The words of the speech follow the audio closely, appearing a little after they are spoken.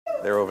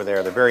They're over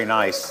there. They're very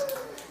nice.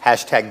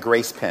 Hashtag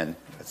Grace Pen.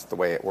 That's the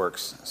way it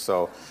works.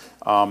 So,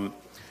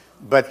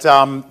 but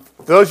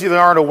those of you that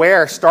aren't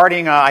aware,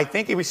 starting, I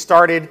think we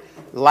started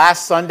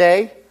last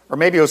Sunday, or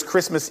maybe it was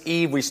Christmas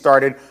Eve we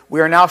started.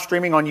 We are now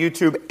streaming on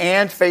YouTube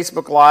and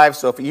Facebook Live.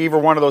 So if you either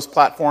one of those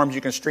platforms,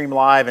 you can stream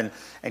live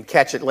and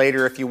catch it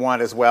later if you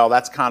want as well.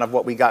 That's kind of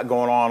what we got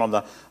going on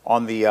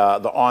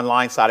the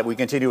online side. We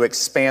continue to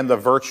expand the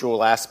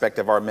virtual aspect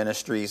of our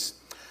ministries.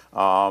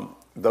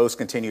 Those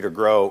continue to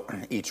grow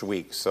each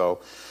week.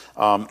 So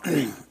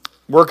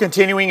we're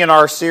continuing in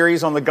our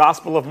series on the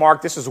Gospel of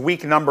Mark. This is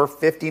week number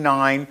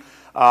 59.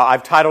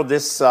 I've titled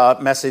this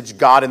message,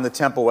 God in the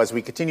Temple, as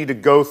we continue to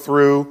go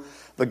through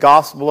the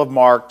Gospel of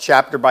Mark,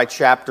 chapter by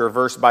chapter,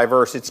 verse by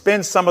verse. It's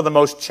been some of the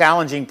most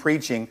challenging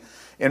preaching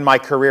in my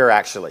career,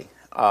 actually.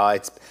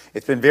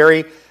 It's been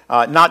very,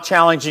 not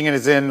challenging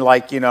as in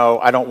like,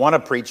 I don't want to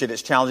preach it.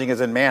 It's challenging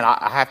as in, man,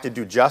 I have to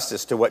do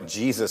justice to what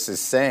Jesus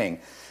is saying.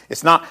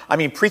 It's not,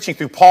 preaching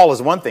through Paul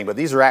is one thing, but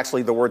these are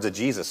actually the words of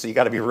Jesus, so you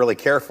got to be really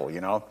careful,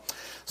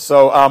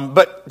 So,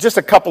 but just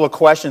a couple of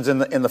questions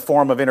in the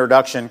form of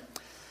introduction.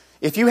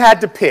 If you had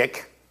to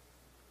pick,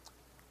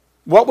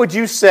 what would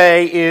you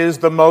say is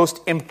the most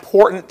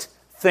important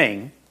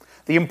thing,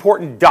 the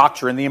important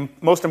doctrine, the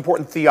most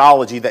important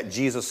theology that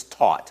Jesus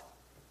taught?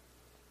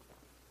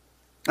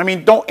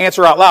 Don't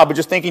answer out loud, but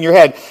just think in your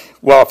head,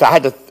 well, if I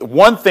had to,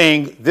 one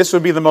thing, this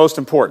would be the most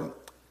important.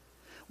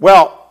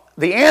 Well,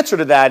 the answer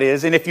to that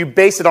is, and if you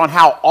base it on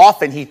how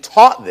often he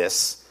taught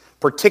this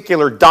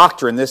particular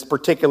doctrine, this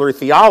particular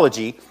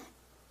theology,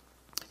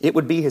 it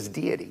would be his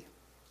deity.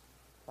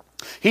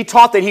 He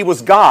taught that he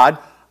was God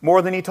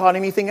more than he taught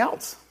anything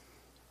else.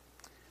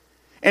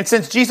 And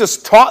since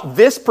Jesus taught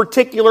this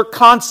particular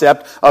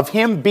concept of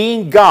him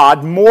being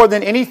God more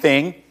than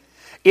anything,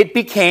 it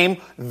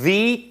became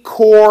the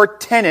core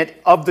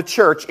tenet of the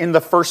church in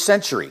the first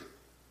century.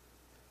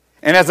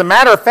 And as a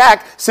matter of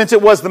fact, since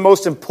it was the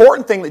most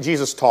important thing that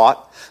Jesus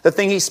taught, the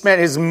thing he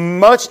spent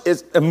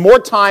more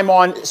time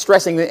on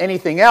stressing than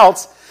anything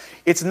else,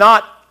 it's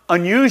not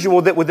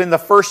unusual that within the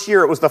first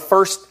year it was the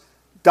first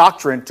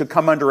doctrine to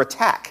come under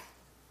attack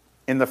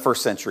in the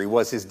first century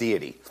was his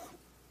deity.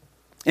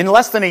 In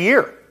less than a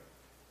year,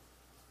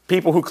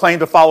 people who claimed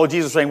to follow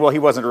Jesus were saying, well, he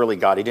wasn't really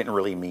God. He didn't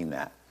really mean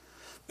that.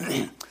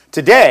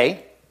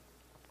 Today,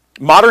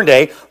 modern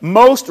day,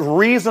 most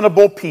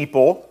reasonable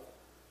people,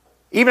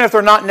 even if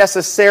they're not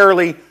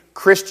necessarily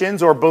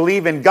Christians or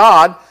believe in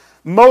God,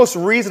 most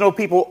reasonable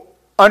people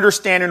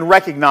understand and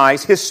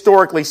recognize,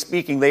 historically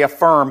speaking, they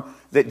affirm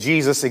that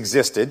Jesus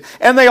existed.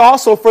 And they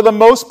also, for the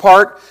most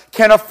part,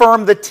 can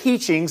affirm the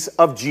teachings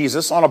of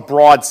Jesus on a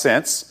broad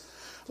sense.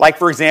 Like,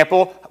 for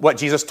example, what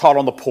Jesus taught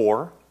on the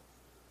poor,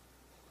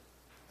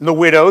 the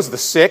widows, the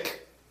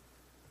sick,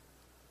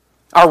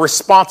 our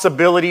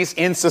responsibilities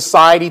in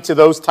society to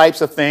those types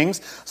of things.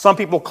 Some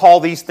people call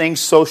these things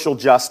social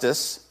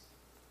justice.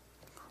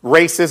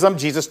 Racism,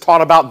 Jesus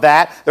taught about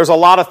that. There's a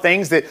lot of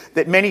things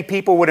that many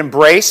people would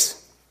embrace.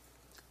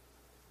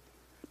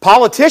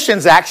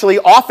 Politicians actually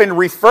often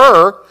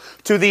refer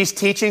to these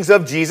teachings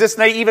of Jesus,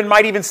 and they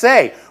might even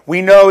say,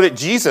 we know that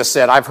Jesus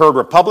said, I've heard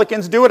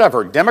Republicans do it, I've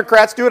heard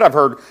Democrats do it, I've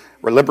heard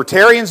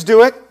libertarians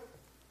do it.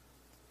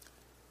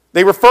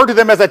 They refer to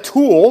them as a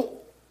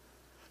tool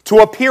to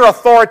appear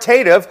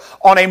authoritative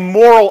on a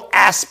moral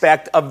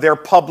aspect of their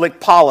public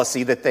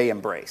policy that they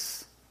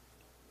embrace.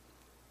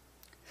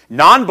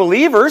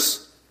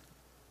 Non-believers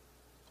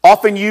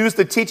often use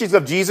the teachings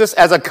of Jesus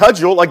as a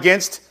cudgel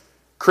against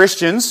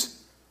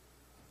Christians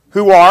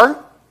who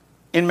are,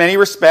 in many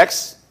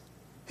respects,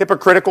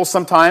 hypocritical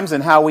sometimes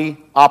in how we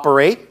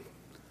operate.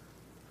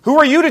 Who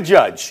are you to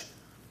judge?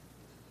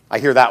 I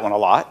hear that one a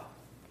lot.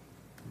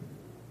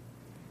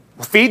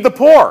 Feed the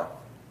poor.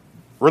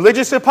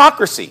 Religious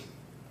hypocrisy.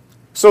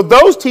 So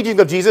those teachings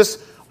of Jesus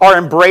are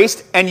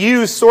embraced and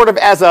used sort of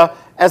as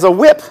a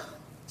whip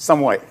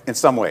in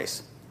some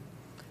ways.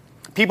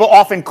 People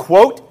often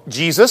quote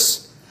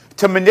Jesus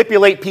to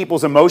manipulate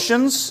people's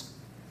emotions,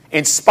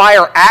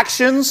 inspire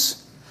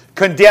actions,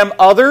 condemn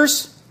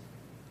others,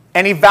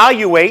 and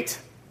evaluate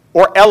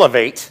or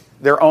elevate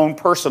their own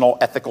personal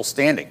ethical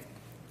standing.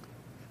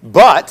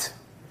 But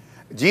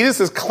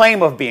Jesus'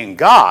 claim of being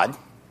God,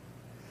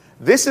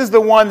 this is the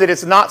one that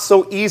is not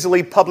so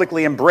easily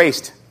publicly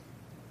embraced.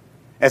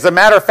 As a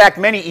matter of fact,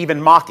 many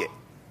even mock it.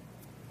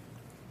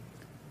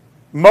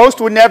 Most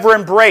would never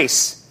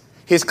embrace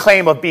his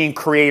claim of being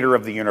creator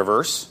of the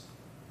universe,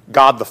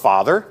 God the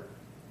Father.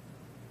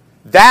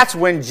 That's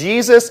when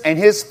Jesus and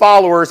his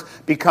followers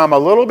become a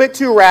little bit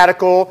too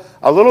radical,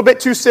 a little bit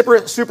too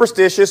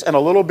superstitious, and a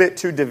little bit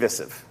too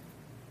divisive.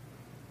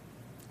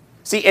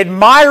 See,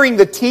 admiring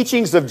the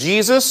teachings of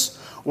Jesus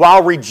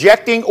while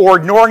rejecting or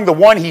ignoring the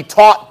one he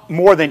taught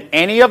more than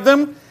any of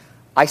them,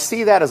 I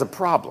see that as a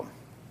problem.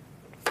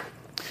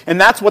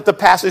 And that's what the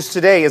passage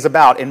today is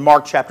about in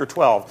Mark chapter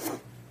 12,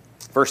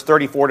 verse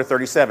 34 to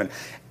 37.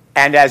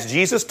 And as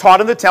Jesus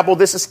taught in the temple,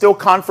 this is still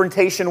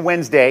Confrontation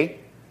Wednesday.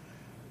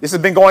 This has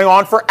been going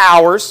on for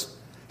hours.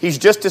 He's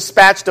just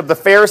dispatched of the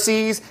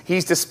Pharisees.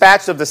 He's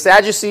dispatched of the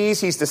Sadducees.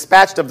 He's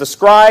dispatched of the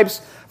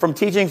scribes, from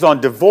teachings on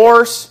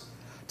divorce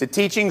to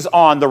teachings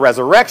on the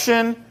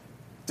resurrection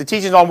to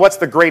teachings on what's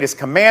the greatest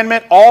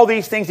commandment. All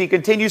these things he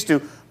continues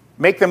to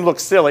make them look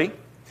silly.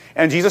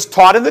 And Jesus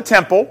taught in the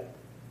temple,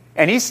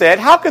 and he said,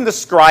 how can the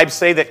scribes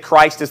say that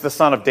Christ is the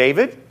son of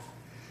David?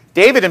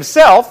 David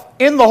himself,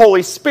 in the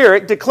Holy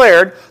Spirit,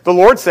 declared, the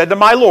Lord said to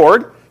my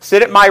Lord,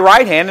 sit at my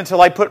right hand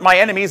until I put my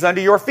enemies under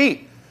your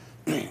feet.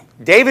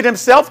 David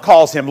himself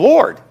calls him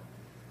Lord.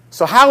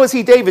 So how is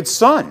he David's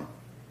son?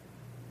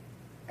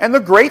 And the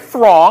great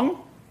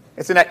throng,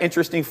 isn't that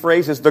interesting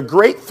phrase, is the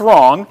great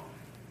throng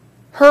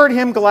heard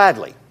him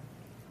gladly.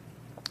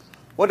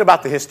 What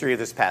about the history of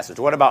this passage?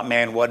 What about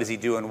man? What does he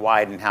do and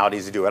why and how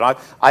does he do it?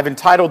 I've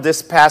entitled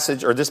this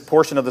passage or this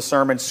portion of the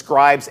sermon,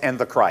 Scribes and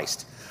the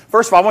Christ.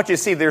 First of all, I want you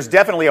to see there's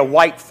definitely a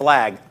white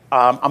flag.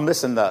 I'm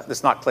missing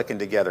it's not clicking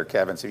together,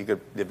 Kevin, so you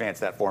could advance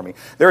that for me.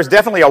 There is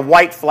definitely a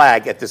white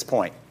flag at this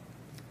point.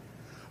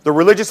 The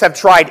religious have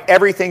tried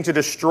everything to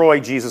destroy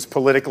Jesus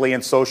politically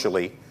and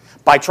socially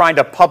by trying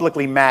to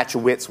publicly match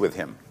wits with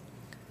him.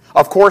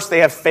 Of course, they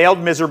have failed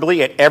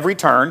miserably at every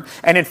turn,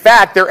 and in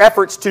fact, their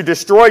efforts to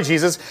destroy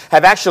Jesus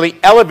have actually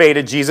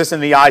elevated Jesus in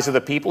the eyes of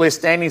the people. His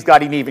standing's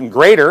gotten even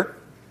greater,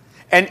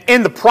 and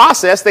in the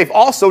process, they've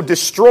also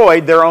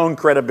destroyed their own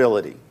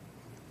credibility.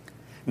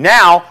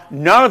 Now,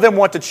 none of them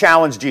want to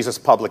challenge Jesus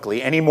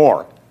publicly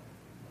anymore.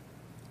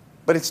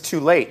 But it's too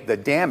late. The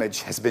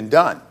damage has been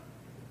done.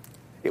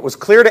 It was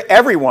clear to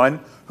everyone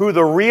who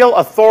the real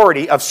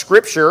authority of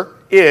Scripture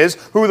is,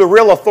 who the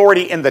real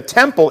authority in the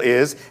temple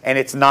is, and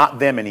it's not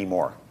them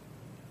anymore.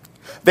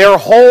 Their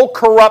whole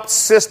corrupt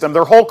system,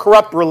 their whole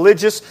corrupt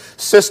religious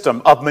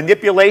system of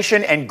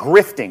manipulation and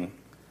grifting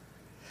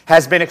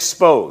has been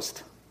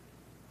exposed,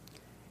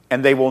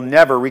 and they will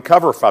never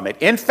recover from it.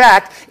 In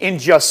fact, in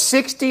just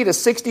 60 to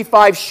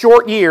 65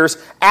 short years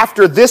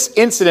after this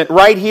incident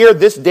right here,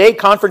 this day,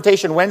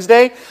 Confrontation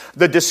Wednesday,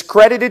 the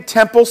discredited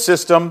temple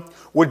system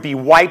would be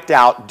wiped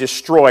out,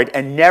 destroyed,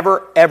 and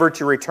never ever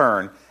to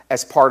return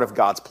as part of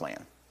God's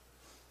plan.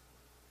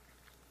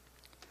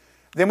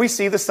 Then we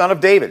see the Son of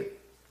David.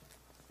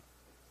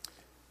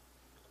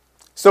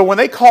 So when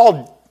they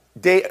called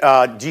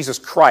Jesus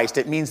Christ,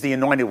 it means the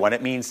Anointed One.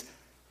 It means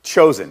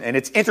chosen, and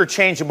it's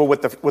interchangeable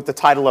with the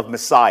title of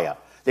Messiah.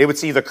 They would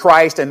see the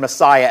Christ and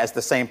Messiah as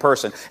the same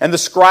person. And the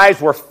scribes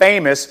were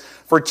famous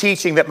for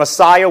teaching that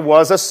Messiah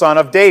was a son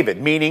of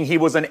David, meaning he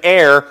was an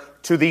heir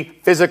to the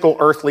physical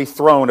earthly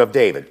throne of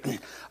David,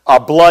 a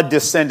blood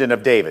descendant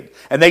of David.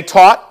 And they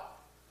taught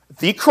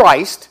the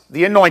Christ,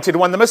 the Anointed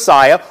One, the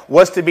Messiah,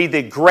 was to be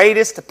the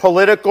greatest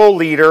political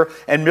leader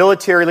and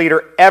military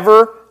leader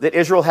ever that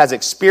Israel has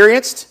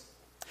experienced.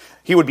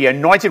 He would be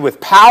anointed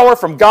with power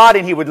from God,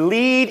 and he would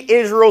lead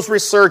Israel's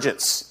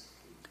resurgence.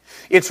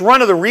 It's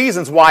one of the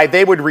reasons why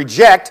they would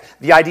reject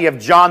the idea of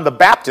John the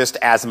Baptist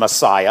as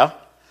Messiah,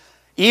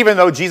 even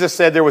though Jesus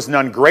said there was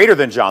none greater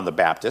than John the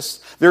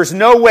Baptist. There's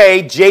no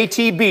way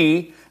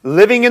JTB,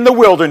 living in the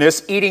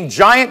wilderness, eating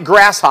giant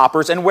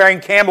grasshoppers and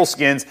wearing camel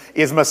skins,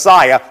 is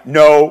Messiah.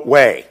 No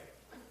way.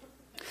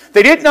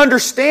 They didn't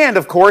understand,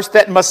 of course,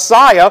 that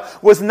Messiah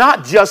was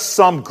not just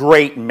some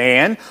great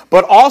man,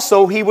 but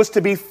also he was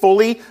to be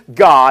fully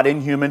God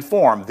in human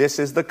form. This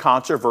is the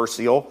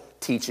controversial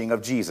teaching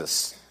of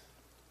Jesus.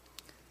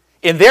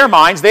 In their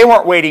minds, they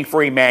weren't waiting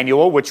for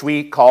Emmanuel, which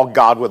we call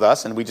God with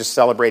us, and we just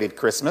celebrated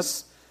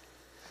Christmas.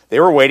 They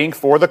were waiting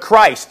for the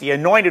Christ, the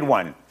Anointed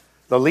One,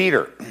 the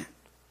leader.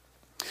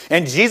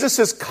 And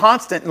Jesus'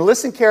 constant, and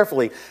listen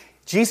carefully,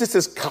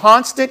 Jesus'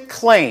 constant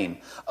claim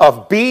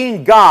of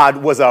being God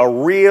was a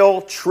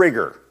real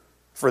trigger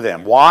for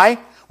them. Why?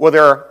 Well,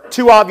 there are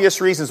two obvious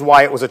reasons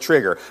why it was a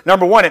trigger.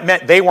 Number one, it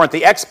meant they weren't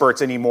the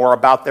experts anymore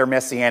about their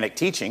messianic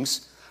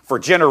teachings for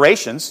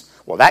generations.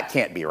 Well, that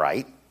can't be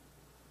right.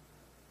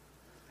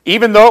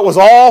 Even though it was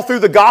all through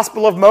the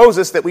Gospel of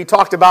Moses that we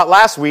talked about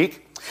last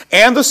week,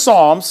 and the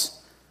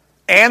Psalms,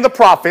 and the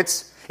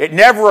prophets, it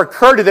never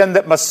occurred to them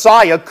that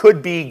Messiah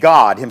could be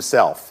God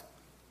himself.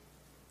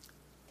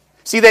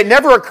 See, it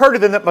never occurred to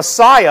them that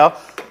Messiah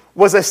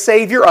was a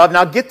savior of,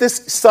 now get this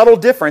subtle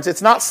difference,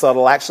 it's not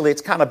subtle actually,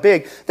 it's kind of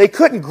big. They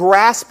couldn't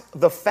grasp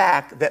the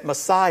fact that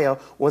Messiah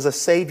was a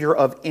savior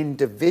of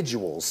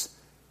individuals,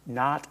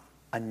 not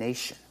a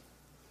nation.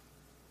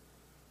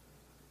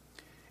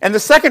 And the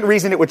second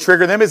reason it would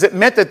trigger them is it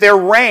meant that their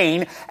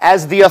reign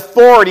as the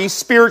authority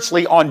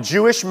spiritually on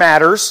Jewish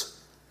matters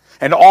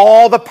and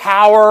all the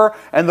power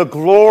and the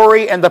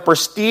glory and the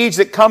prestige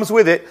that comes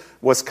with it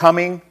was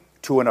coming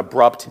to an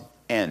abrupt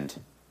end.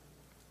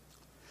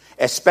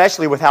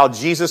 Especially with how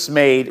Jesus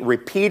made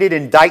repeated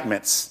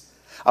indictments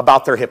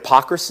about their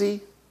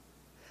hypocrisy,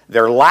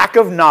 their lack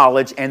of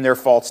knowledge, and their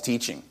false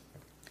teaching.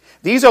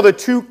 These are the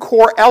two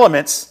core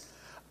elements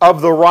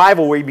of the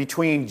rivalry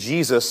between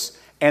Jesus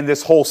and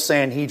this whole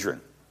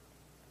Sanhedrin.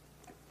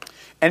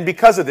 And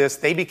because of this,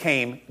 they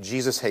became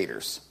Jesus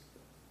haters.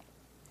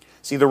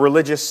 See, the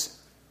religious,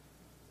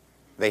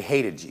 they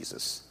hated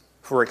Jesus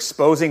for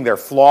exposing their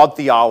flawed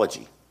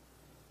theology.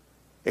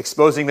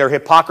 exposing their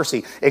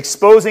hypocrisy,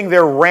 exposing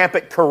their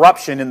rampant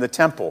corruption in the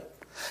temple.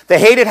 They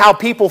hated how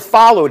people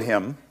followed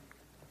him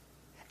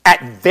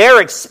at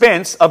their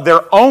expense of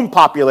their own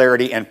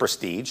popularity and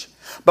prestige.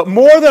 But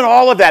more than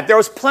all of that, there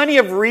was plenty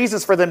of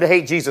reasons for them to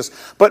hate Jesus.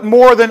 But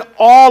more than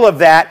all of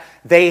that,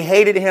 they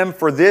hated him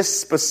for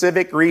this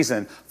specific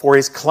reason, for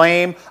his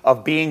claim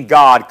of being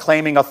God,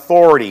 claiming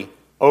authority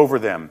over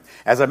them.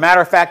 As a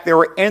matter of fact, there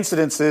were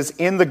incidences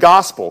in the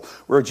gospel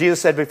where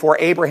Jesus said before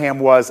Abraham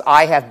was,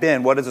 I have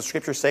been. What does the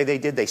scripture say they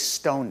did? They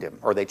stoned him,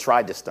 or they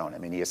tried to stone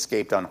him, and he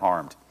escaped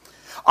unharmed.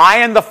 I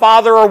and the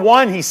Father are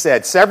one, he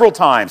said several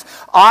times.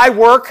 I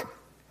work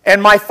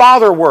and my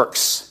Father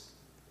works.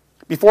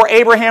 Before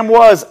Abraham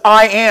was,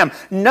 I am.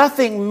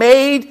 Nothing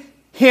made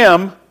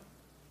him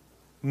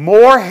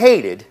more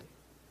hated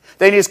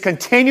than his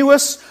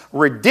continuous,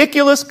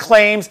 ridiculous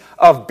claims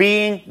of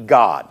being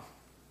God.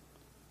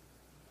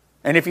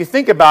 And if you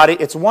think about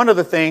it, it's one of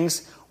the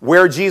things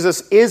where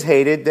Jesus is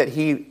hated that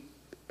he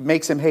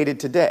makes him hated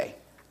today.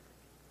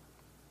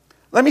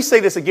 Let me say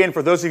this again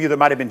for those of you that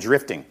might have been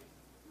drifting.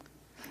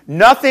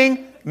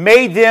 Nothing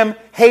made them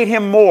hate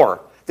him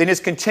more than his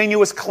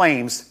continuous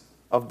claims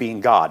of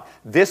being God.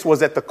 This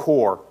was at the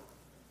core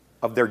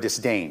of their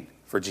disdain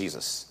for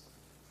Jesus.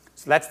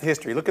 So that's the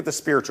history. Look at the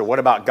spiritual. What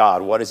about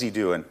God? What is he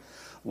doing?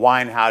 Why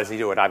and how does he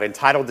do it? I've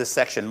entitled this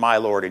section, My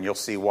Lord, and you'll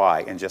see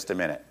why in just a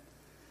minute.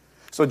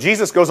 So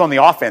Jesus goes on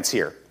the offense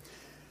here.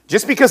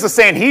 Just because the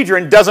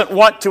Sanhedrin doesn't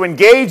want to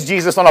engage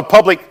Jesus on a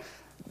public,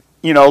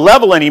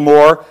 level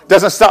anymore,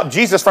 doesn't stop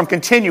Jesus from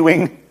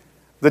continuing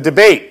the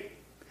debate.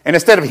 And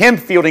instead of him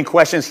fielding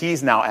questions,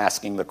 he's now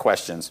asking the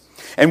questions.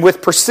 And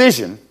with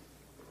precision,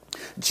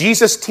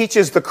 Jesus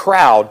teaches the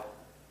crowd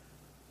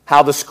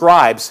how the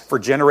scribes for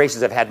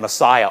generations have had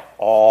Messiah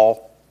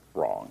all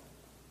wrong.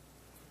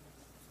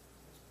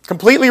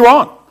 Completely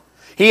wrong.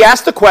 He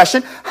asked the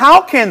question,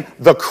 how can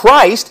the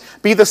Christ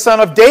be the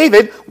son of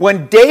David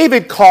when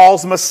David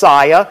calls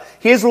Messiah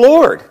his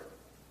Lord?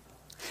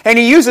 And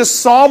he uses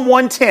Psalm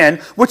 110,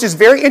 which is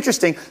very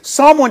interesting.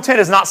 Psalm 110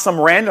 is not some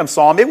random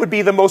psalm. It would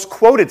be the most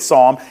quoted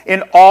psalm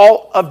in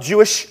all of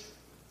Jewish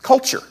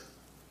culture.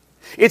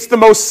 It's the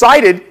most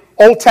cited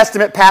Old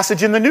Testament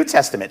passage in the New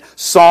Testament.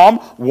 Psalm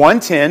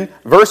 110,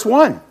 verse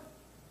 1,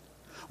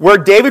 where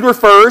David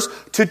refers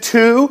to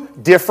two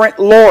different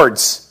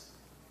lords.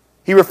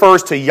 He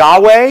refers to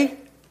Yahweh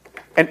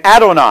and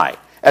Adonai.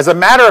 As a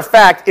matter of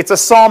fact, it's a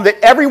psalm that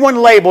everyone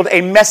labeled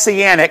a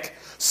messianic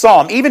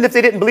psalm. Even if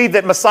they didn't believe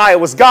that Messiah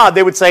was God,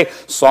 they would say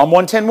Psalm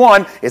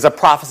 110:1 is a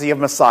prophecy of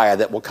Messiah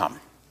that will come.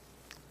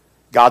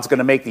 God's going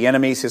to make the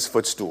enemies his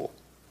footstool.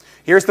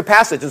 Here's the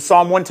passage in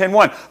Psalm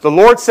 110:1. The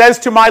Lord says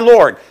to my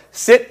Lord,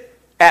 sit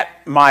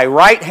at my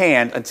right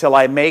hand until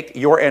I make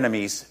your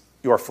enemies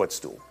your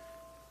footstool.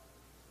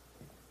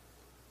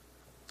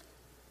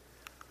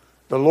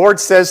 The Lord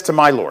says to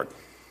my Lord,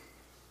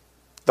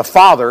 the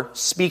Father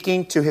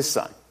speaking to his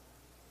Son,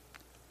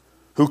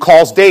 who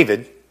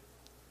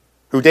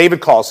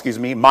David calls,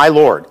 my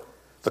Lord,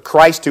 the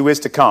Christ who is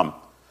to come.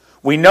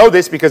 We know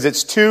this because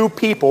it's two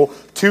people,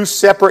 two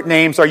separate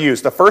names are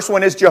used. The first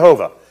one is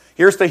Jehovah.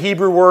 Here's the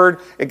Hebrew word.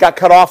 It got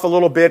cut off a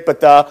little bit, but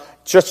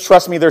just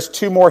trust me, there's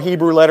two more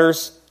Hebrew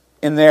letters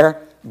in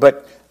there,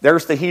 but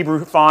there's the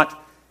Hebrew font.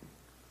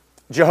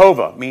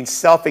 Jehovah means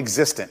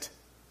self-existent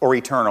or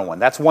eternal one.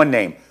 That's one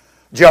name.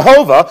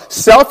 Jehovah,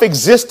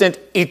 self-existent,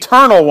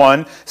 eternal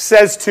one,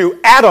 says to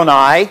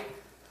Adonai,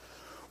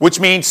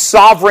 which means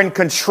sovereign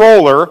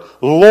controller,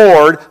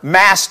 Lord,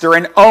 master,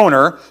 and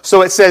owner.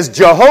 So it says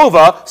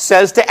Jehovah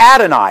says to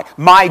Adonai.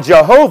 My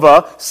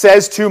Jehovah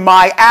says to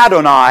my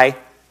Adonai,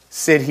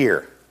 sit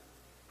here.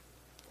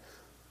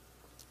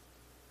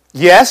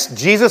 Yes,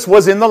 Jesus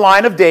was in the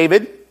line of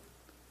David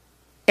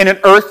in an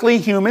earthly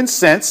human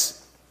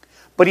sense,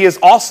 but he is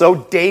also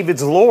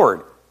David's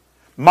Lord.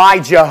 My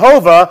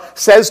Jehovah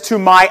says to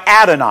my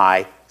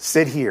Adonai,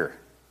 sit here.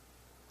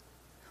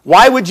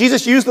 Why would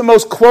Jesus use the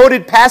most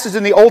quoted passage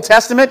in the Old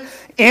Testament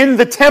in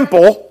the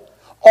temple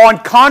on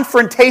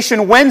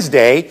Confrontation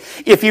Wednesday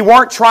if he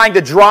weren't trying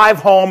to drive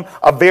home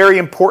a very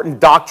important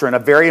doctrine, a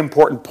very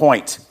important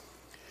point?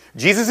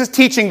 Jesus is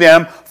teaching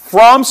them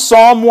from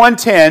Psalm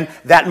 110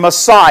 that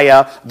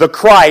Messiah, the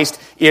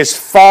Christ, is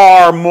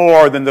far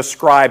more than the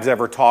scribes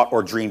ever taught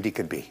or dreamed he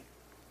could be.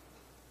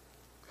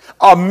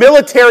 A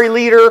military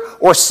leader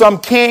or some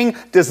king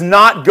does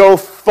not go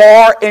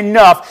far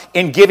enough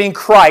in giving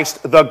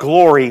Christ the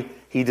glory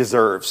he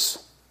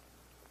deserves.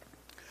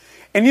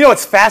 And you know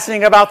what's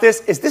fascinating about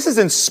this is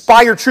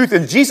inspired truth,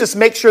 and Jesus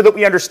makes sure that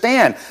we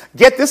understand.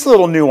 Get this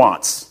little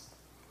nuance.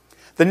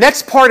 The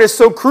next part is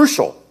so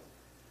crucial.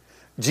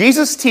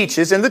 Jesus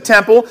teaches in the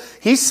temple,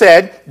 he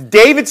said,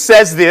 David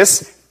says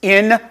this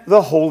in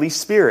the Holy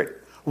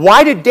Spirit.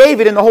 Why did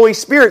David in the Holy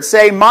Spirit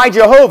say, my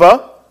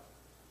Jehovah,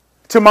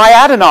 to my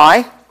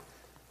Adonai?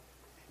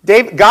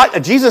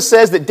 Jesus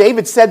says that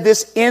David said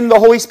this in the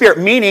Holy Spirit,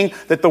 meaning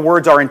that the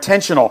words are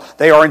intentional.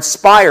 They are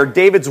inspired.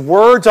 David's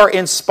words are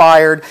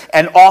inspired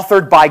and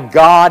authored by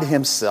God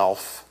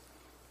himself.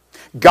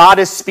 God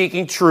is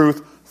speaking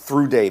truth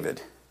through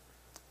David.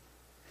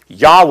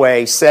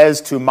 Yahweh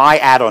says to my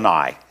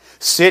Adonai,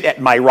 sit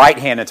at my right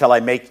hand until I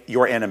make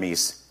your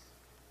enemies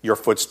your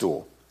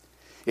footstool.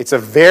 It's a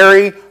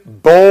very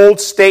bold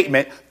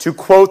statement to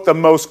quote the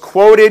most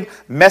quoted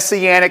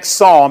messianic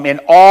psalm in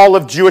all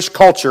of Jewish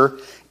culture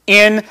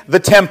in the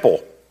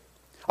temple.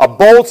 A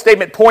bold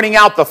statement pointing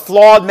out the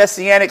flawed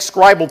messianic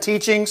scribal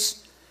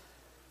teachings.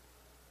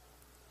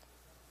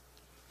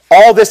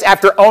 All this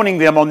after owning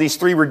them on these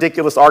three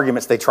ridiculous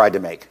arguments they tried to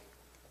make.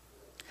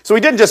 So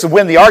he didn't just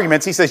win the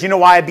arguments. He says, you know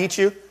why I beat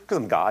you? Because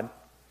I'm God.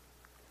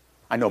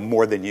 I know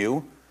more than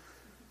you.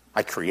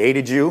 I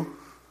created you.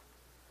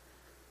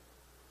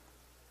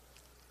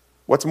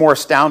 What's more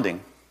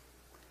astounding?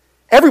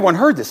 Everyone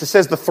heard this. It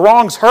says the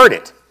throngs heard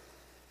it.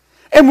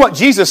 And what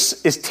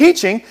Jesus is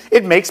teaching,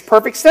 it makes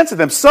perfect sense to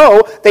them.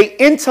 So they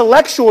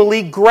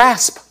intellectually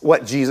grasp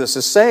what Jesus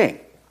is saying.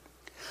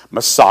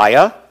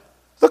 Messiah,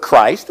 the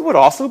Christ, would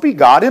also be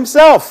God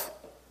himself.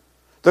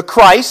 The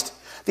Christ,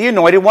 the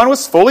anointed one,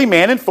 was fully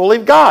man and fully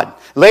God.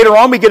 Later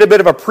on, we get a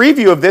bit of a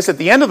preview of this at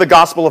the end of the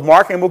Gospel of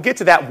Mark, and we'll get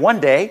to that one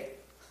day.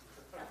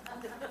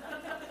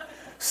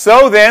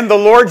 So then, the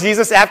Lord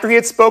Jesus, after he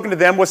had spoken to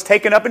them, was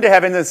taken up into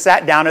heaven and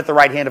sat down at the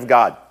right hand of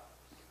God.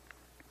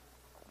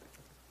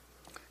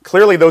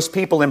 Clearly, those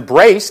people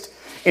embraced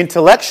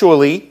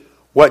intellectually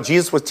what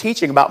Jesus was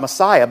teaching about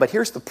Messiah, but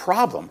here's the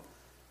problem.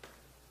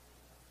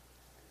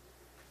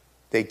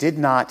 They did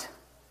not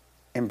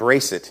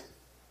embrace it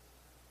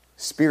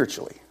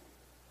spiritually.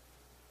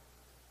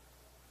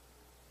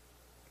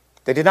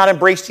 They did not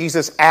embrace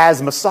Jesus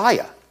as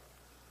Messiah.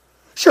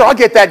 Sure, I'll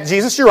get that,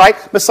 Jesus, you're right.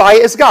 Messiah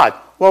is God.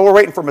 Well, we're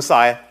waiting for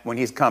Messiah. When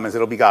he comes,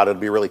 it'll be God.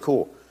 It'll be really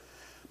cool.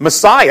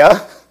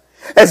 Messiah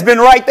has been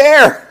right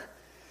there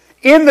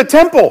in the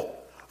temple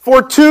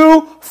for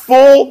 2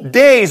 full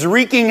days,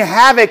 wreaking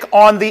havoc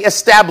on the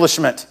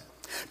establishment,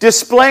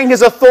 displaying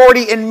his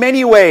authority in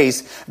many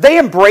ways. They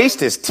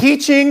embraced his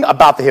teaching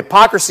about the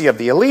hypocrisy of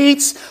the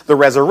elites, the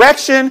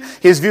resurrection,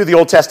 his view of the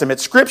Old Testament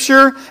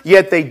scripture,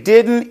 yet they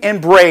didn't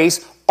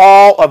embrace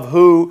all of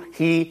who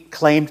he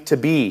claimed to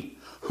be,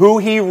 who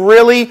he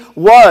really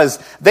was.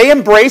 They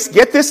embraced,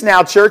 get this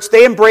now, church,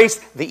 they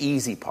embraced the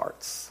easy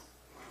parts.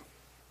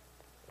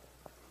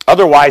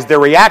 Otherwise, their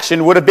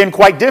reaction would have been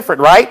quite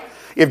different, right?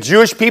 If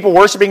Jewish people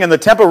worshiping in the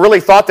temple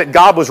really thought that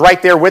God was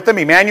right there with them,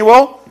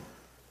 Emmanuel,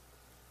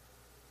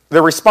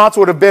 the response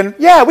would have been,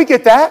 yeah, we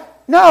get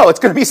that. No, it's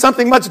going to be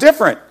something much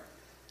different.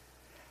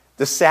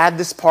 The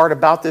saddest part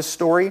about this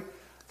story,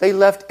 they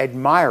left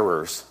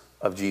admirers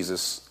of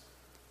Jesus,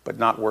 but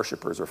not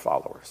worshipers or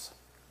followers.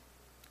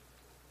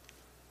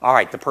 All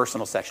right, the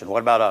personal section.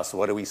 What about us?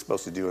 What are we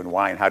supposed to do and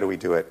why and how do we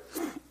do it?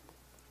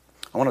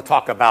 I want to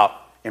talk about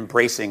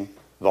embracing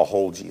the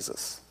whole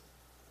Jesus.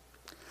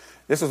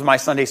 This was my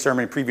Sunday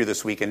sermon preview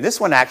this week, and this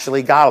one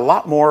actually got a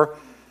lot more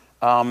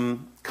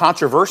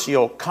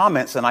controversial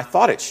comments than I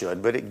thought it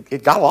should, but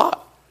it got a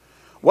lot.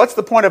 What's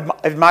the point of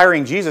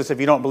admiring Jesus if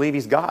you don't believe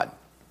he's God?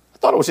 I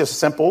thought it was just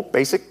simple,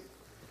 basic.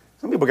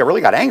 Some people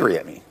really got angry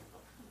at me.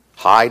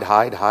 Hide.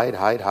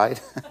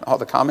 All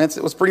the comments,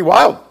 it was pretty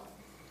wild.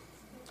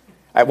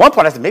 At one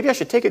point I said, maybe I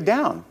should take it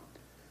down.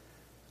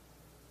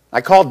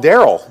 I called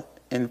Daryl,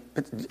 and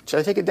should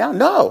I take it down?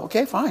 No,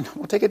 okay, fine,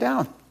 we'll take it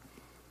down.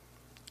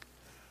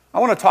 I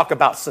want to talk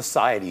about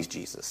society's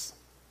Jesus.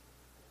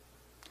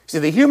 See,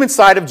 the human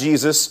side of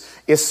Jesus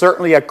is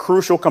certainly a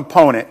crucial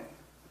component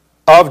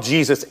of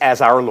Jesus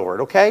as our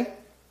Lord, okay?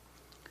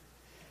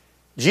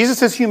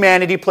 Jesus'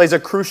 humanity plays a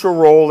crucial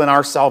role in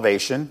our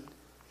salvation.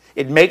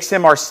 It makes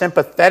him our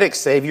sympathetic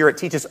Savior. It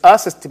teaches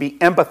us to be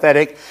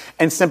empathetic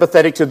and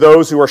sympathetic to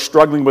those who are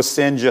struggling with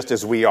sin just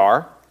as we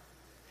are.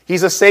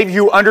 He's a Savior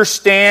who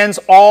understands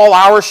all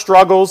our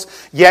struggles,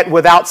 yet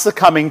without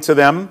succumbing to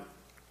them.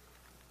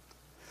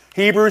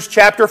 Hebrews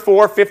chapter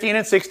 4, 15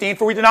 and 16,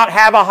 for we do not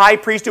have a high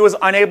priest who is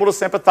unable to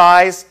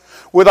sympathize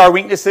with our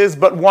weaknesses,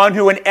 but one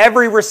who in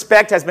every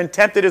respect has been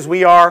tempted as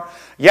we are,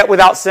 yet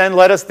without sin.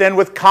 Let us then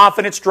with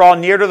confidence draw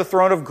near to the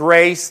throne of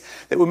grace,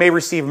 that we may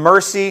receive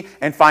mercy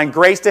and find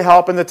grace to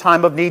help in the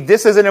time of need.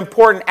 This is an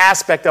important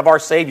aspect of our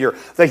Savior,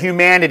 the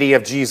humanity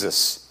of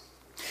Jesus.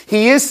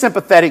 He is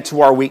sympathetic to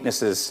our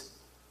weaknesses,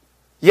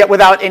 yet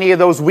without any of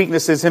those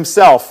weaknesses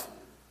himself.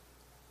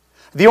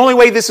 The only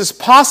way this is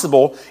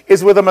possible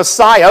is with a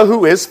Messiah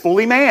who is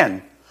fully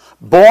man,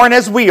 born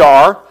as we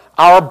are,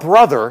 our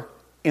brother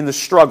in the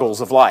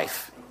struggles of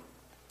life.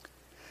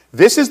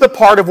 This is the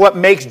part of what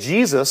makes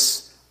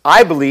Jesus,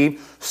 I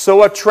believe,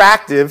 so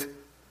attractive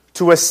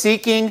to a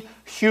seeking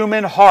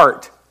human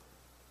heart,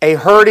 a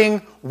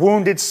hurting,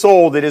 wounded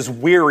soul that is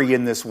weary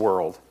in this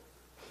world.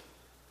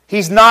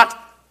 He's not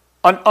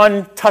an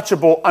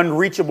untouchable,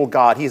 unreachable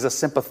God. He's a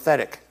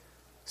sympathetic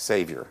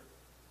Savior.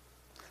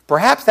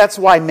 Perhaps that's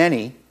why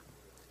many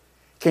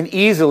can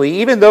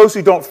easily, even those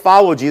who don't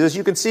follow Jesus,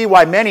 you can see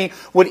why many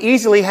would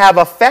easily have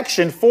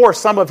affection for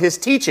some of his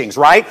teachings,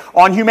 right,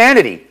 on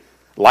humanity,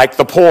 like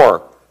the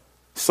poor,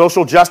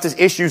 social justice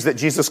issues that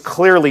Jesus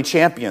clearly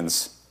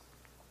champions.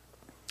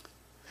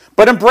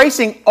 But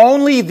embracing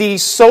only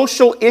these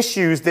social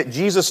issues that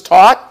Jesus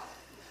taught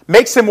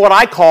makes him what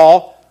I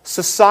call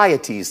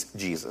society's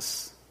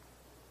Jesus.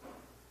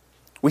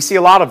 We see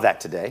a lot of that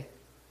today.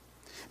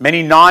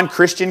 Many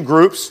non-Christian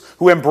groups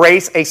who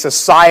embrace a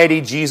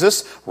society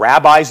Jesus.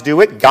 Rabbis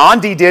do it.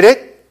 Gandhi did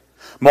it.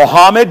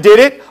 Muhammad did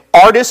it.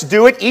 Artists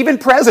do it. Even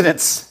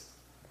presidents.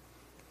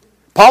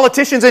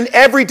 Politicians in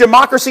every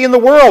democracy in the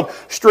world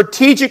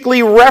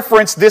strategically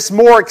reference this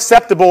more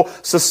acceptable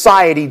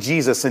society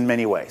Jesus in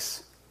many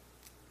ways.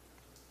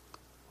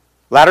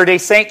 Latter-day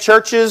Saint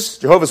churches,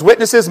 Jehovah's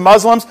Witnesses,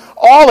 Muslims,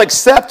 all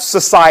accept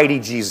society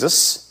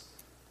Jesus,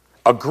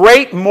 a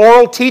great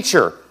moral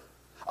teacher,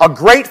 a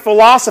great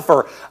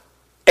philosopher,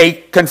 a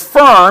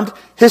confirmed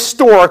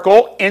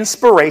historical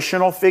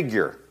inspirational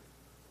figure,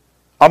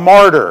 a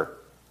martyr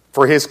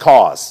for his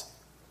cause.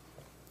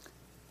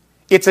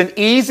 It's an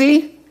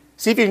easy,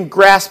 see if you can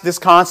grasp this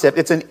concept,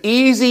 it's an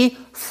easy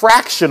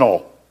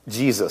fractional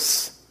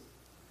Jesus.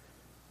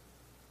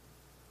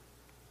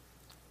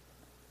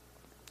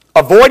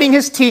 Avoiding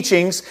his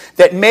teachings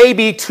that may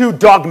be too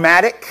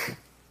dogmatic,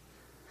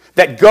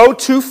 that go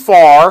too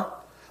far,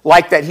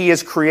 like that he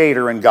is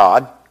creator and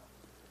God.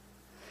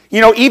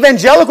 You know,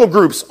 evangelical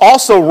groups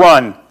also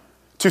run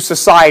to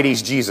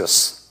society's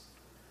Jesus,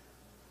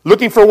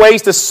 looking for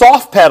ways to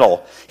soft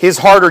pedal his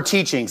harder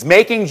teachings,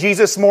 making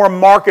Jesus more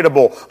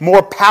marketable,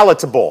 more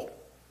palatable,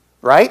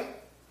 right?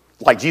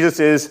 Like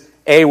Jesus is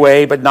a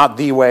way, but not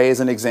the way,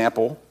 as an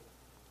example.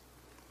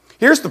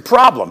 Here's the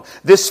problem.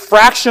 This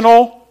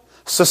fractional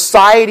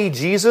society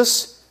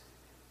Jesus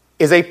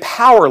is a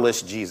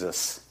powerless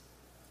Jesus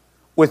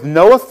with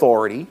no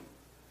authority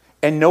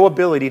and no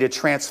ability to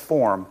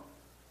transform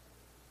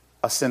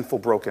a sinful,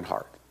 broken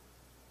heart.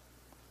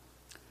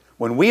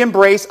 When we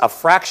embrace a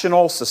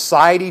fractional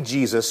society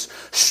Jesus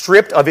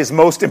stripped of his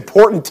most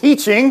important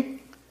teaching,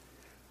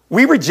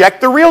 we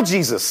reject the real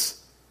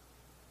Jesus.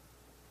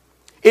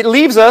 It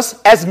leaves us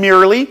as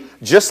merely,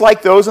 just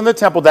like those in the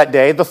temple that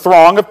day, the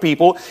throng of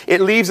people,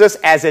 it leaves us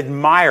as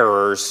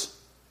admirers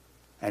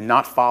and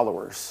not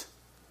followers,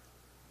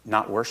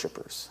 not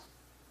worshipers.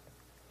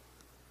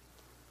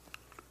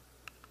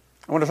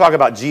 I want to talk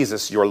about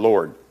Jesus, your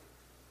Lord.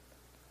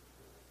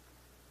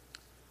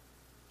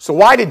 So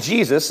why did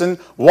Jesus and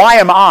why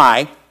am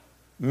I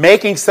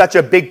making such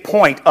a big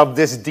point of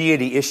this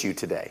deity issue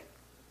today?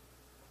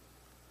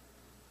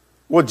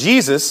 Well,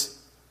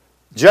 Jesus,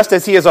 just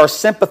as he is our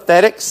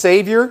sympathetic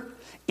Savior,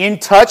 in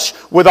touch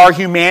with our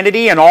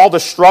humanity and all the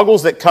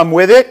struggles that come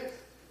with it,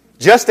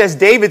 just as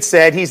David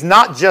said, he's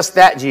not just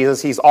that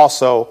Jesus, he's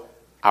also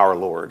our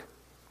Lord.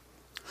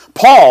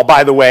 Paul,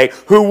 by the way,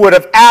 who would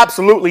have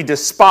absolutely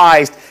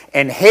despised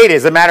and hated,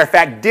 as a matter of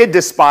fact, did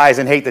despise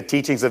and hate the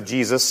teachings of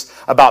Jesus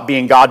about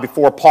being God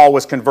before Paul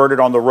was converted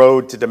on the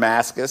road to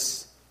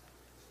Damascus.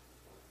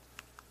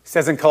 It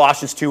says in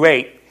Colossians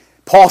 2:8,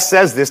 Paul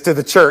says this to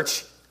the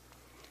church,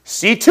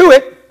 "See to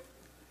it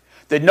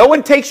that no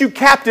one takes you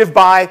captive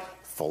by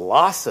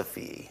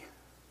philosophy,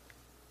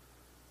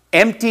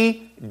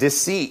 empty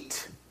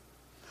deceit,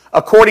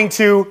 according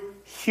to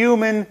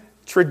human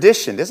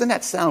tradition." Doesn't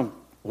that sound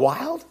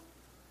wild?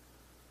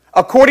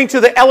 According to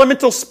the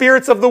elemental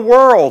spirits of the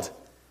world,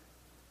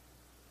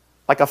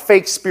 like a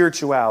fake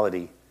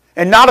spirituality,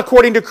 and not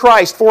according to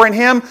Christ, for in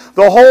him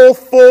the whole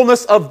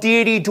fullness of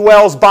deity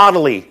dwells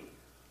bodily.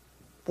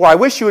 Boy, I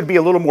wish you would be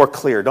a little more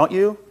clear, don't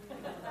you?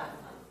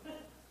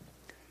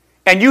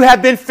 And you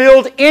have been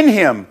filled in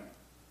him.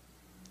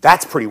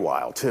 That's pretty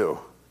wild, too.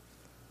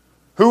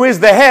 Who is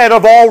the head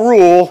of all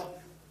rule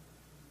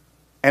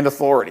and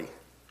authority.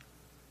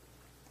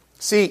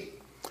 See,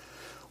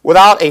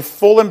 without a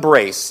full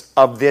embrace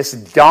of this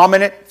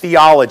dominant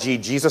theology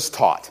Jesus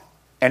taught,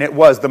 and it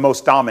was the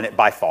most dominant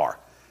by far,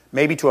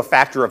 maybe to a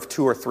factor of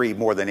 2 or 3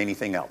 more than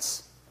anything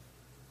else.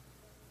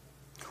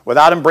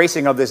 Without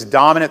embracing of this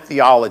dominant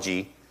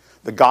theology,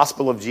 the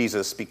gospel of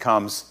Jesus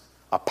becomes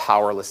a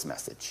powerless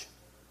message.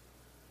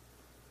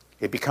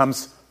 It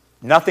becomes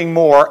nothing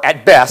more,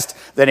 at best,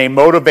 than a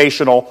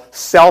motivational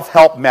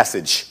self-help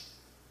message.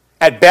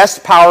 At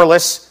best,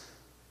 powerless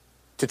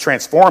to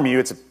transform you.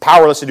 It's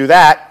powerless to do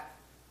that.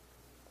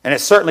 And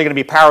it's certainly going to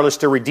be powerless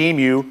to redeem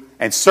you,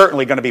 and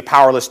certainly going to be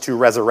powerless to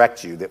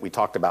resurrect you, that we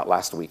talked about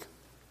last week.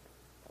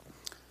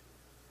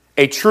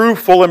 A true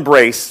full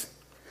embrace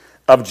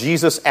of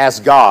Jesus as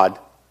God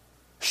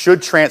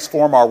should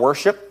transform our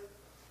worship.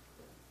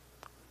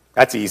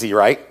 That's easy,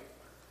 right?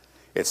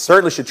 It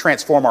certainly should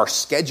transform our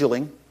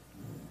scheduling.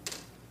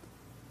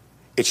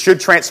 It should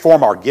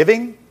transform our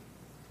giving.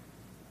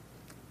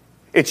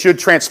 It should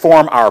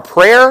transform our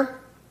prayer.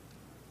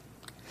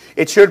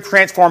 It should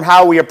transform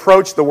how we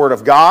approach the Word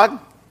of God.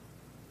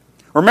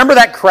 Remember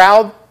that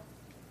crowd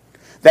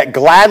that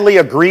gladly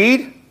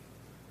agreed?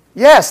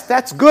 Yes,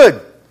 that's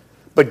good,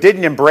 but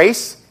didn't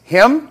embrace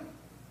him?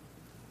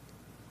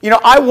 You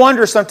know, I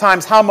wonder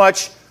sometimes how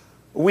much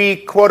we,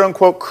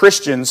 quote-unquote,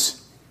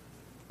 Christians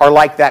are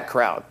like that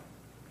crowd.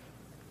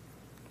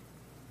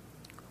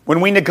 When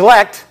we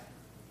neglect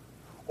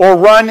or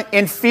run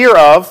in fear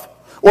of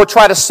or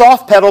try to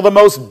soft pedal the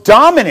most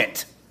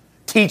dominant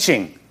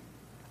teaching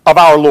of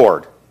our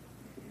Lord.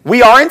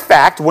 We are, in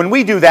fact, when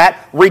we do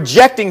that,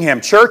 rejecting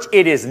him. Church,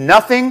 it is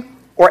nothing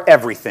or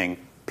everything,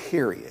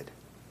 period.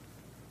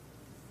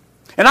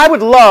 And I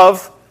would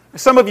love,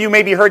 some of you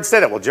maybe heard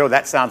said it, well, Joe,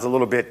 that sounds a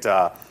little bit,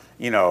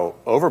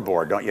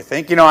 overboard, don't you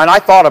think? And I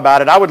thought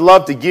about it. I would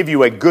love to give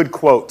you a good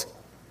quote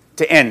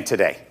to end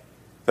today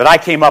that I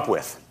came up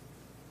with.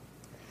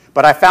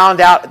 But I found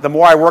out the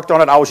more I worked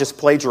on it, I was just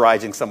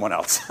plagiarizing someone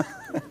else.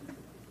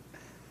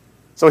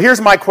 So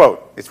here's my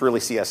quote. It's really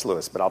C.S.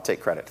 Lewis, but I'll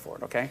take credit for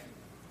it, okay?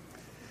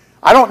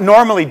 I don't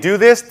normally do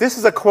this. This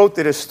is a quote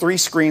that is 3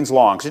 screens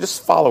long, so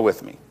just follow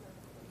with me.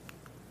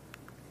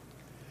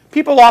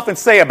 People often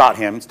say about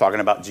him, it's talking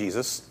about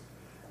Jesus,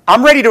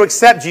 I'm ready to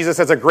accept Jesus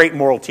as a great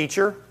moral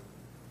teacher,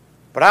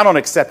 but I don't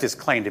accept his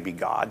claim to be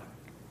God.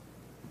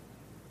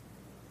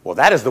 Well,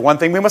 that is the one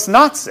thing we must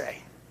not say.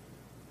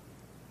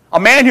 A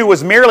man who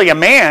was merely a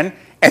man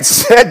and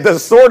said the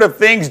sort of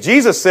things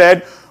Jesus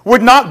said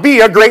would not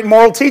be a great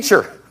moral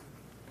teacher.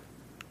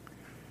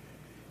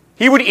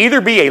 He would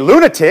either be a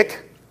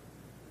lunatic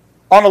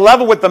on a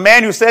level with the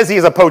man who says he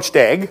is a poached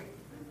egg,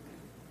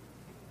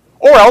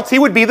 or else he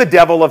would be the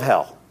devil of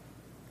hell.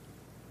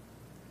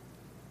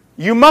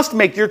 You must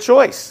make your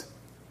choice.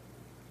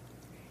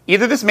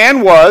 Either this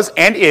man was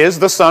and is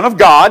the Son of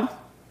God,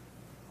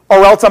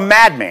 or else a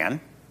madman,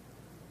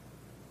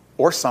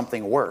 or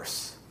something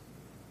worse.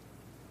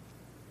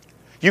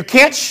 You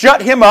can't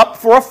shut him up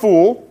for a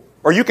fool,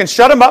 or you can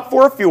shut him up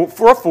for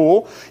a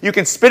fool. You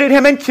can spit at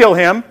him and kill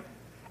him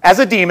as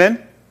a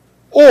demon,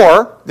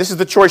 or, this is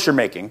the choice you're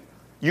making,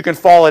 you can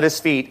fall at his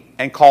feet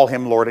and call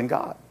him Lord and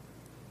God.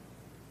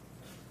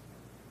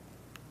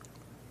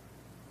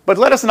 But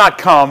let us not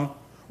come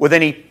with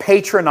any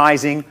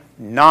patronizing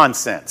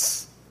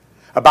nonsense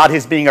about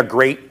his being a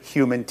great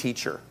human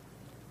teacher.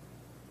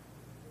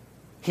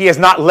 He has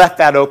not left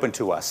that open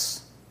to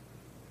us.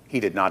 He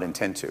did not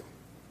intend to.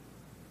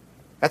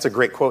 That's a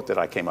great quote that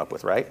I came up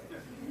with, right?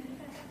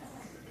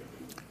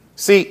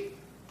 See,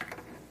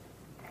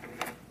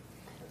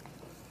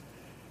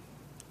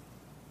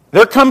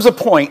 there comes a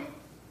point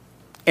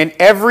in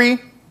every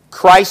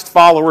Christ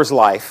follower's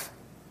life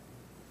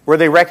where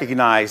they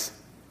recognize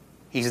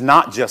he's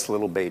not just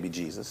little baby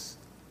Jesus.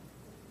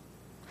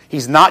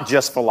 He's not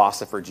just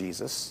philosopher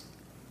Jesus.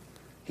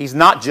 He's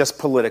not just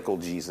political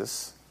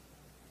Jesus.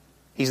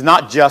 He's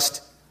not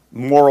just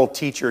moral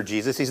teacher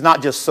Jesus. He's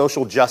not just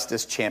social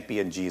justice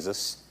champion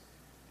Jesus.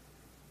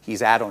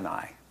 He's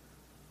Adonai.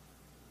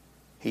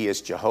 He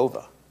is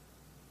Jehovah.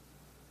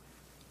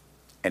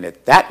 And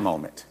at that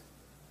moment,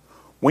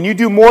 when you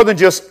do more than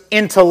just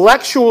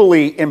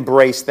intellectually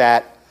embrace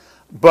that,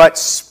 but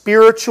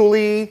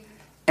spiritually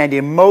and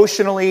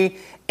emotionally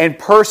and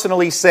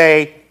personally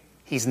say,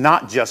 he's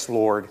not just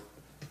Lord,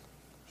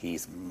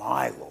 he's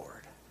my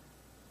Lord.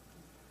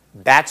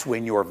 That's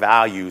when your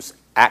values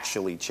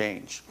actually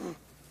change.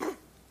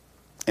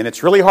 And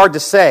it's really hard to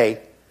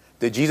say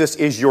that Jesus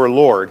is your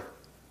Lord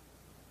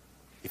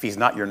if he's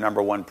not your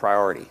number one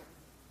priority.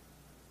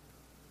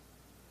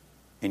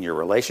 In your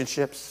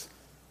relationships,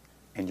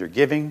 in your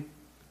giving,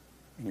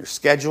 in your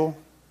schedule,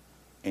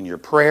 in your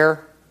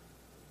prayer,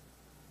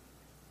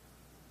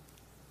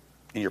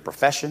 in your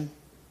profession,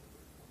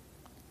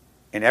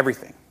 in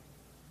everything.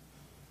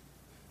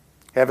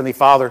 Heavenly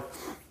Father,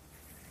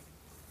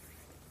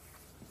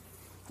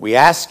 we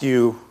ask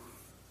you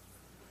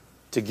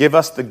to give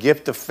us the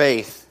gift of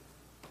faith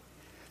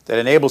that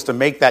enables to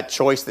make that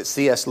choice that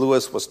C.S.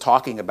 Lewis was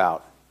talking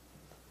about.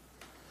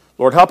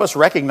 Lord, help us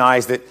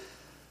recognize that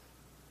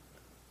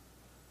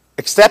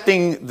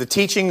accepting the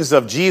teachings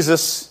of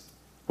Jesus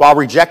while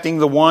rejecting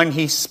the one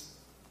he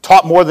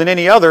taught more than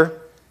any other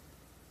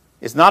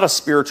is not a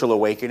spiritual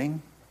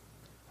awakening.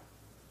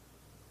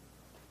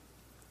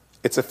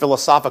 It's a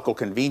philosophical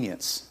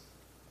convenience.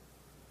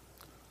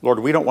 Lord,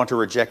 we don't want to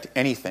reject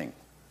anything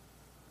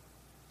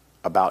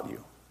about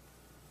you.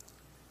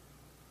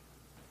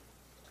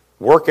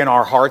 Work in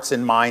our hearts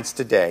and minds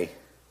today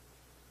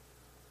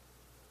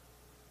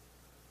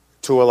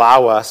to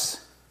allow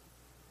us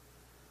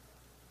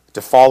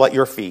to fall at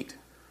your feet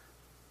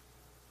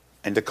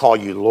and to call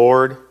you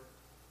Lord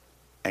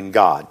and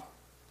God,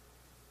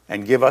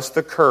 and give us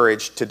the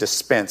courage to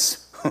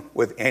dispense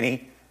with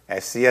any,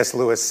 as C.S.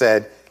 Lewis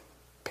said,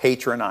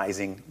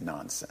 patronizing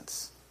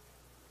nonsense.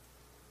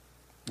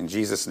 In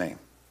Jesus' name,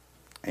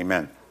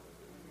 amen.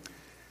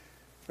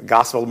 The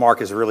Gospel of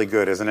Mark is really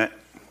good, isn't it?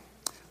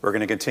 We're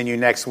going to continue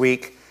next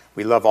week.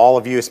 We love all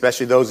of you,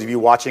 especially those of you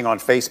watching on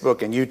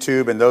Facebook and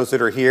YouTube and those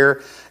that are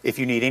here. If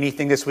you need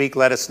anything this week,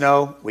 let us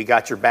know. We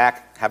got your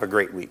back. Have a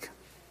great week.